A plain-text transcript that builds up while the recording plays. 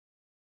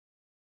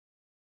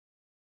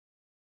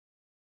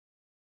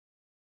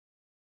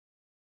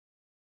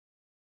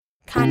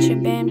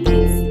Contraband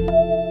Beats.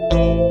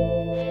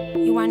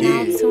 You are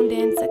now tuned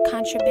in to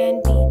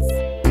Contraband Beats.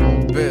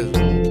 Biz.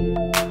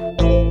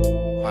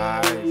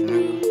 Wise,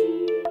 nigga.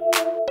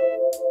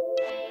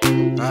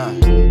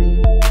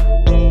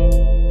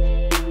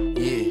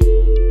 Yeah.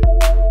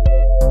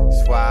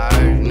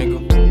 Swag, nigga.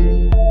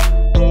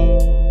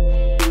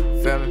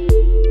 Feel me?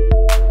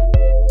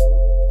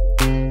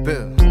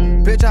 Bill.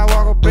 Bitch, I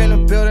walk up in the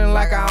building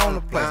like I own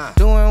the place.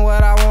 Doing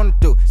what I wanna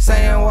do,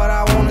 saying what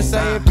I wanna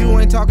say. If you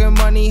ain't talking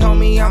money,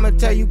 homie, I'ma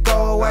tell you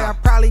go away. I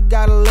probably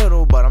got a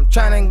little, but I'm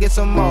tryna get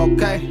some more,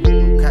 okay?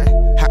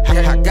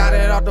 I got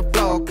it off the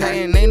floor,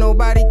 okay? And ain't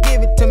nobody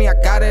give it to me, I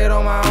got it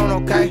on my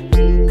own, okay?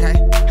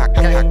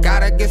 I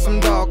gotta get some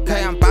dough,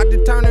 okay? I'm about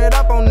to turn it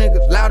up on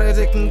niggas, loud as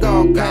it can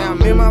go, okay?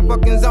 I'm in my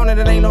fucking zone and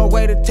there ain't no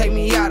way to take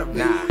me out of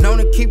it. Known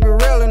to keep it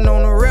real and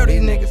on the real,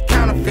 these niggas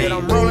counterfeit.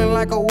 I'm rolling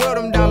like a wheel,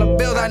 them dollar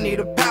bills, I need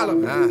a pile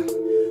of it.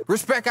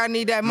 Respect, I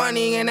need that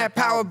money and that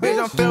power, bitch.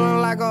 I'm feeling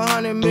like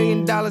 $100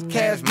 million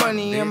cash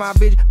money. And my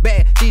bitch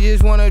bad, she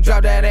just wanna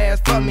drop that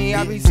ass for me.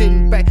 I be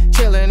sitting back,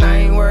 chillin', I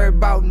ain't worried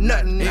about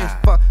nothing. It's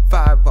fuck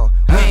 5-0,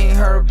 we ain't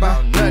heard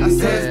about nothing. I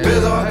said,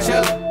 Bizzle, I'm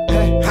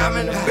chillin', I'm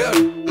in the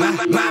building,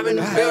 mob in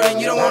the building.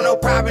 You don't want no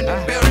prop in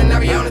the building, I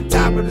be on the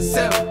top of the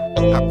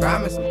ceiling. I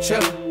promise I'm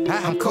chillin',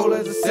 I'm cool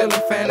as a ceiling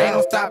fan, ain't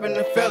no stopping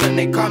the feeling.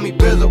 They call me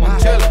Bizzle, I'm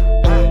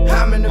chillin',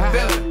 I'm in the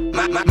building.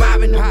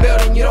 Mob in the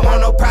building, you don't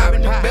want no prop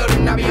in the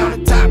building. I be on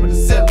the top of the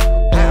ceiling.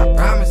 I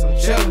promise I'm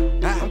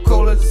chillin', I'm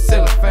cool as a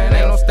ceiling fan,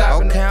 ain't no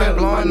stopping the feeling. I'm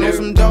blowing on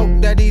some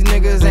dope that these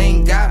niggas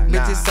ain't got.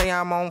 Bitches say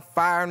I'm on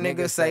fire,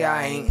 niggas say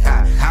I ain't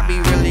hot. I be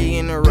really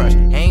in a rush,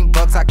 ain't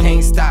bucks, I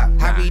can't stop.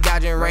 I be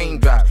dodging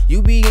raindrops,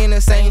 you be in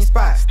the same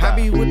spot. I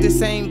be with the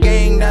same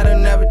gang that'll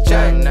never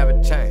change.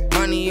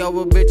 Money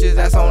over bitches,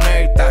 that's on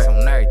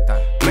everything.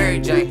 Mary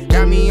Jane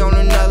got me on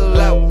another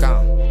level.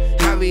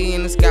 I be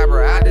in the sky,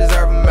 bro, I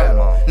deserve a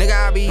medal.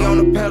 Nigga, I be on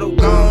the pedal,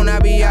 gone, I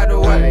be out the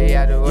way.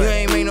 You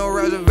ain't made no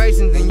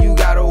reservations, then you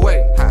gotta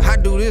wait. I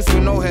do this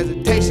with no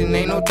hesitation,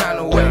 ain't no time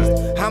to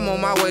waste. I'm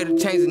on my way to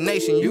change the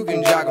nation, you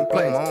can jog and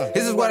play.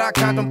 This is what I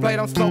contemplate,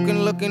 I'm smoking,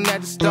 looking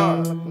at the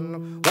stars.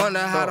 Wonder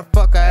how the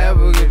fuck I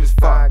ever get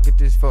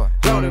this far.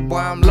 Loaded boy,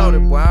 I'm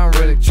loaded boy, I'm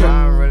really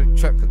trippin'.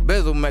 Cause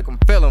Bizzle make him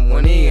feel him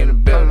when he in the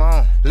building.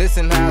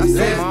 Listen how I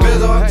say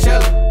Bizzle, I'm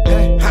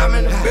chillin', I'm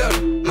in the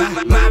building,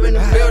 mob in the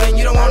building.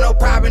 You don't want no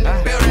prop in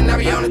the building, I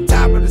be on the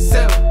top of the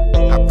ceiling.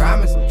 I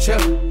promise I'm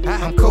chillin',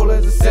 I'm cool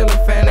as a ceiling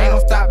fan, ain't no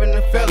stopping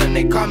the feeling.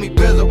 They call me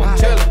Bizzle, I'm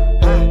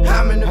chillin',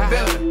 I'm in the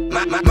building,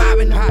 mob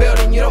in the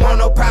building. You don't want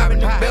no prop in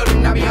the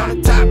building, I be on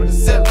the top of the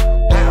ceiling.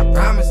 I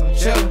promise I'm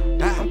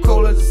chillin', I'm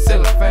cool as a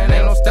ceiling fan,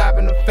 ain't no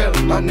stopping the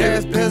feeling. My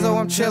name's Bizzle,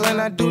 I'm chillin',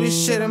 I do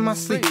this shit in my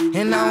sleep,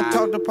 and I don't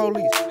talk to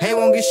police. They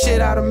won't get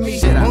shit out of me.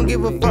 Don't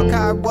give a fuck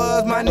how it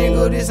was, my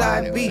nigga, this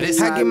how it be.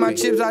 I get my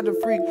chips out the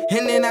freak,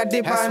 and then I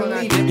dip out and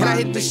leave. And I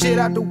hit the shit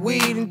out the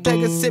weed and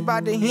take a sip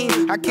out the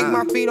hen. I kick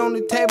my feet on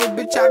the table,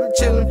 bitch, I been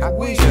chillin' for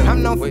weeks.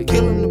 I'm known for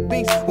killing the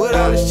beats with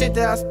all the shit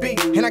that I speak,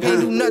 and I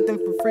can't do nothing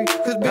for free,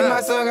 cause bitch,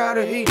 my son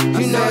gotta eat.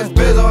 You know it's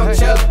Bizzle, I'm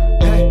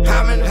chillin',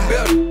 I'm in the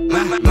building,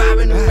 mob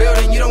in the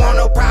building. You don't want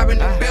no prop in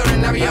the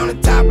building, I be on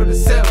the top of the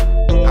ceiling.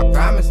 I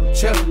promise I'm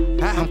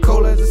chillin', I'm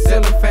cool as a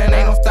ceiling fan,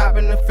 ain't no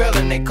stopping the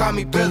feeling. They call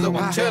me Bizzle,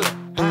 I'm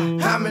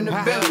chillin', I'm in the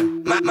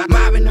building,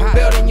 mob in the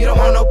building. You don't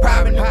want no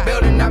prop in the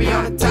building, I be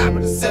on the top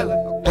of the ceiling.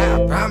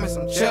 I promise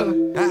I'm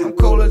chillin', I'm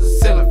cool as a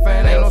ceiling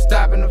fan, ain't no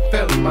stopping the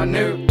feeling, my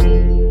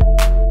nigga.